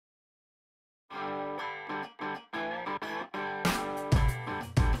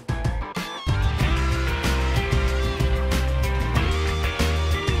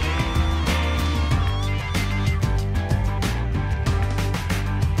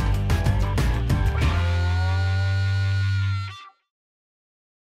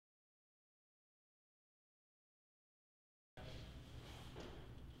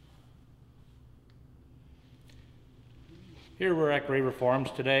Here we're at Graver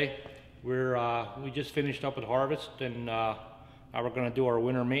Farms today. We just finished up with harvest, and now we're going to do our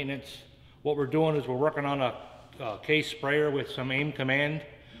winter maintenance. What we're doing is we're working on a case sprayer with some aim command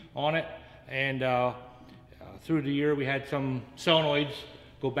on it, and through the year we had some solenoids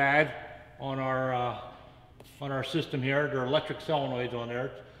go bad on our system here. They're electric solenoids on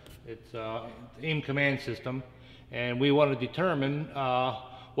there. It's aim command system, and we want to determine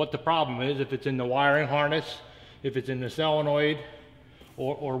what the problem is, if it's in the wiring harness, if it's in the solenoid,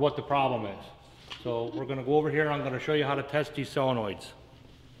 or what the problem is. So we're going to go over here and I'm going to show you how to test these solenoids.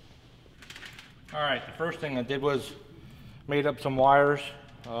 Alright, the first thing I did was made up some wires.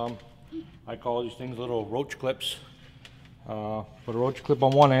 I call these things little roach clips. Put a roach clip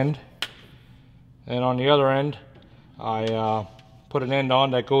on one end, and on the other end I put an end on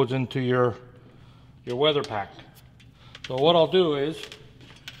that goes into your weather pack. So what I'll do is,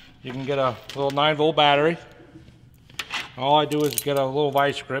 you can get a little 9-volt battery. All I do is get a little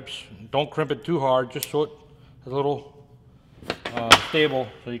vice grips. Don't crimp it too hard, just so it's a little stable,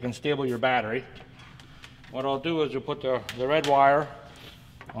 so you can stable your battery. What I'll do is you'll put the red wire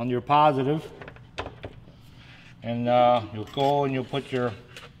on your positive, and you'll go and you'll put your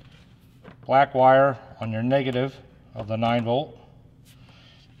black wire on your negative of the 9-volt.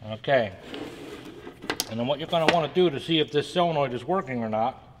 Okay. And then what you're going to want to do to see if this solenoid is working or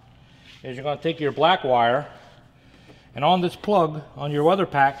not is you're going to take your black wire, and on this plug on your weather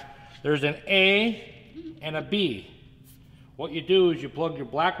pack there's an A and a B. What you do is you plug your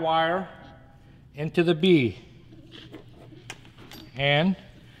black wire into the B, and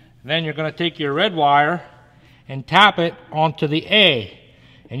then you're going to take your red wire and tap it onto the A,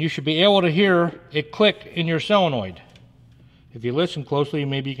 and you should be able to hear it click in your solenoid. If you listen closely,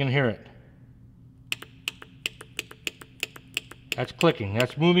 maybe you can hear it. That's clicking.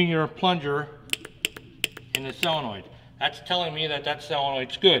 That's moving your plunger in the solenoid. That's telling me that that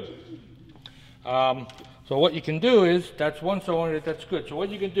solenoid's good. So what you can do is, that's one solenoid that's good. So what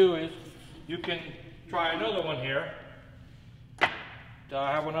you can do is, you can try another one here.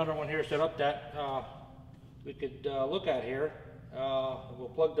 I have another one here set up that we could look at here.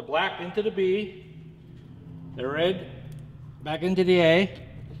 We'll plug the black into the B, the red back into the A,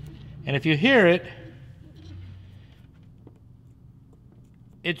 and if you hear it,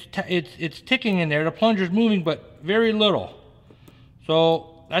 it's ticking in there. The plunger's moving, but very little.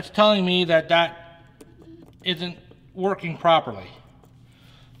 So that's telling me that that isn't working properly.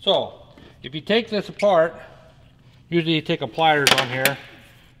 So if you take this apart, usually you take a pliers on here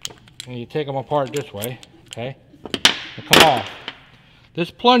and you take them apart this way, okay? They come off.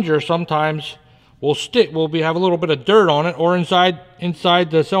 This plunger sometimes will have a little bit of dirt on it, or inside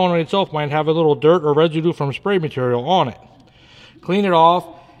the solenoid itself might have a little dirt or residue from spray material on it. Clean it off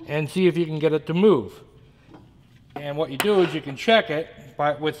and see if you can get it to move. And what you do is you can check it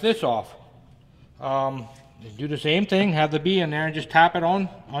with this off. Do the same thing, have the B in there and just tap it on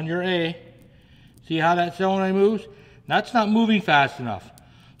your A. See how that solenoid moves? That's not moving fast enough.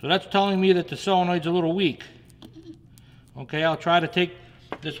 So that's telling me that the solenoid's a little weak. Okay, I'll try to take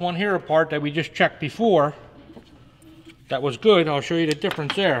this one here apart that we just checked before. That was good. I'll show you the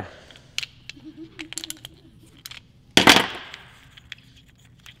difference there.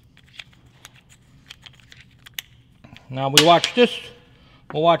 Now we'll watch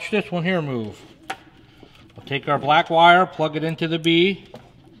this one here move. We'll take our black wire, plug it into the B,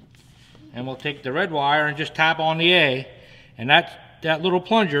 and we'll take the red wire and just tap on the A, and that little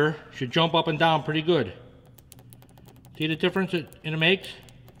plunger should jump up and down pretty good. See the difference it makes?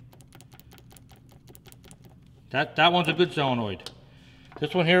 That one's a good solenoid.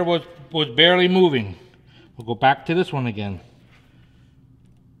 This one here was barely moving. We'll go back to this one again.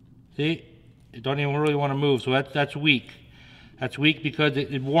 See? It don't even really want to move, so that's weak. That's weak because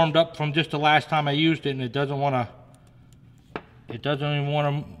it warmed up from just the last time I used it, and it doesn't even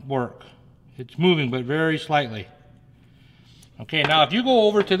want to work. It's moving, but very slightly. Okay, now if you go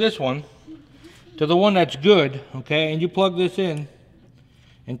over to this one, to the one that's good, okay, and you plug this in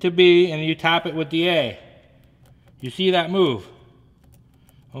into B, and you tap it with the A, you see that move,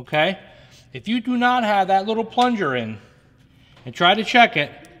 okay? If you do not have that little plunger in and try to check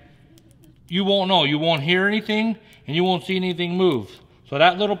it, you won't know. You won't hear anything, and you won't see anything move. So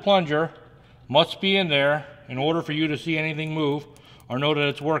that little plunger must be in there in order for you to see anything move or know that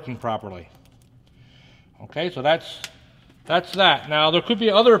it's working properly. Okay, so that's that. Now there could be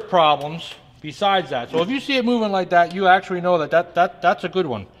other problems besides that. So if you see it moving like that, you actually know that's a good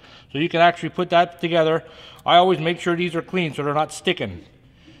one. So you can actually put that together. I always make sure these are clean so they're not sticking.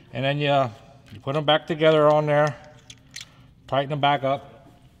 And then you put them back together on there, tighten them back up.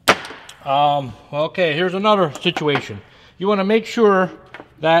 Okay, here's another situation. you want to make sure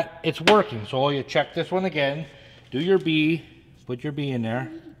that it's working. So you check this one again, do your B, put your B in there,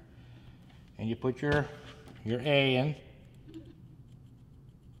 and you put your A in.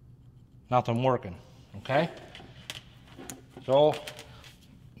 Nothing working, okay? So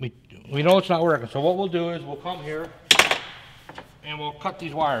we know it's not working. So what we'll do is we'll come here and we'll cut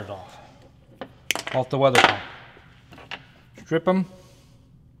these wires off the weather pack. Strip them.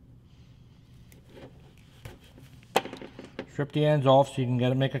 Strip the ends off so you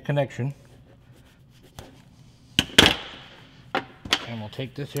can make a connection. And we'll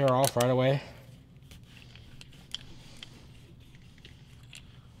take this here off right away.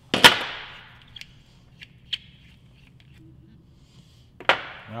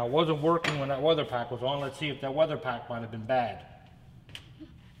 Now it wasn't working when that weather pack was on. Let's see if that weather pack might have been bad.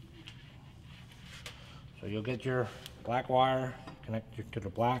 So you'll get your black wire, connect it to the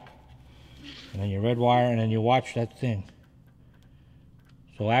black, and then your red wire, and then you watch that thing.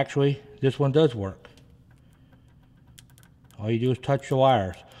 So actually, this one does work. All you do is touch the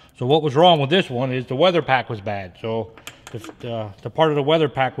wires. So what was wrong with this one is the weather pack was bad. So the part of the weather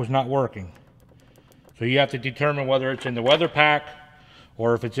pack was not working. So you have to determine whether it's in the weather pack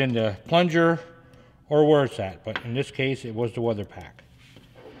or if it's in the plunger or where it's at. But in this case, it was the weather pack.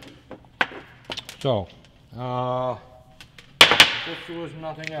 So, this was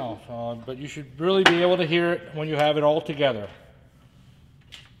nothing else. But you should really be able to hear it when you have it all together.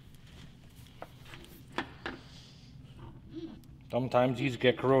 Sometimes these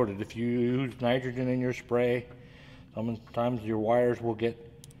get corroded. If you use nitrogen in your spray, sometimes your wires will get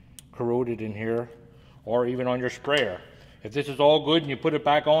corroded in here, or even on your sprayer. If this is all good and you put it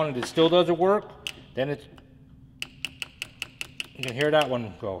back on and it still doesn't work, then you can hear that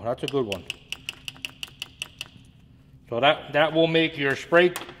one go. That's a good one. So that will make your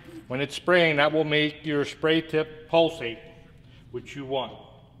spray, when it's spraying, that will make your spray tip pulsate, which you want.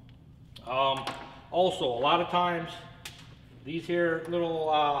 Also, a lot of times, these here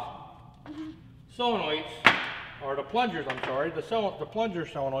little solenoids, or the plungers, I'm sorry, the plunger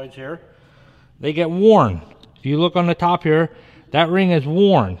solenoids here, they get worn. If you look on the top here, that ring is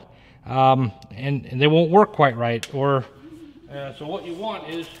worn, and they won't work quite right. So what you want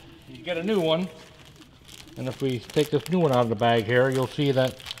is you get a new one, and if we take this new one out of the bag here, you'll see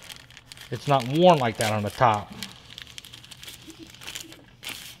that it's not worn like that on the top.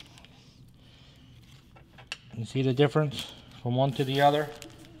 You see the difference from one to the other?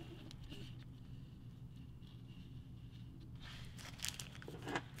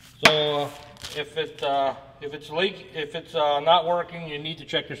 So if it's not working, you need to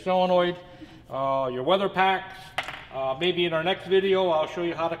check your solenoid, your weather packs. Maybe in our next video, I'll show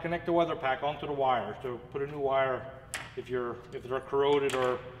you how to connect the weather pack onto the wires to put a new wire if they're corroded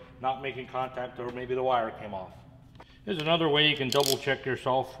or not making contact, or maybe the wire came off. Here's another way you can double check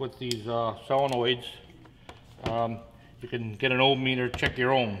yourself with these solenoids. You can get an ohm meter, check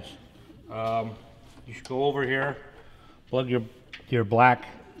your ohms. You should go over here, plug your black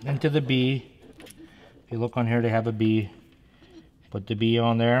into the B. If you look on here, they have a B. Put the B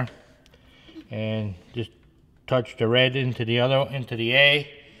on there, and just touch the red into the A.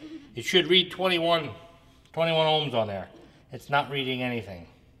 It should read 21 ohms on there. It's not reading anything.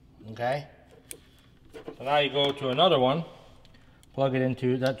 Okay. So now you go to another one, plug it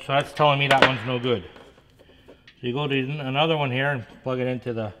into that. So that's telling me that one's no good. So you go to another one here and plug it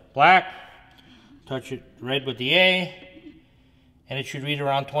into the black, touch it red with the A, and it should read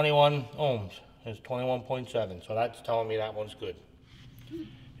around 21 ohms. It's 21.7, so that's telling me that one's good.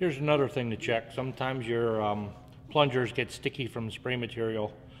 Here's another thing to check. Sometimes your plungers get sticky from spray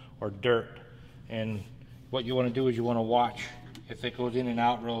material or dirt, and what you want to do is you want to watch if it goes in and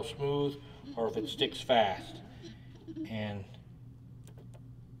out real smooth or if it sticks fast. And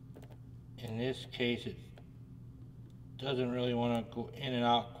in this case, it doesn't really want to go in and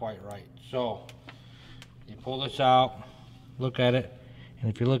out quite right. So you pull this out, look at it, and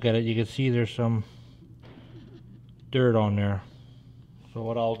if you look at it, you can see there's some dirt on there. So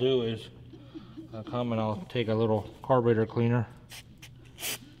what I'll do is I'll come and I'll take a little carburetor cleaner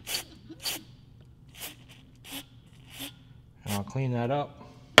and I'll clean that up.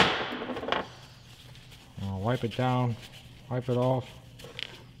 And I'll wipe it down, wipe it off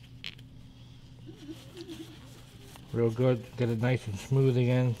real good, get it nice and smooth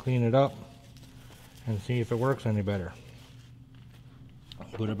again, clean it up, and see if it works any better.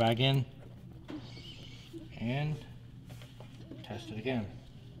 Put it back in and test it again.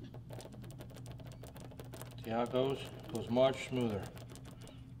 See how it goes? It goes much smoother.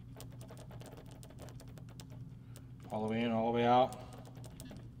 All the way in, all the way out.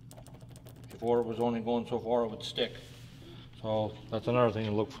 Before it was only going so far it would stick. So that's another thing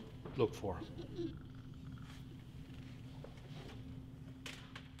to look for.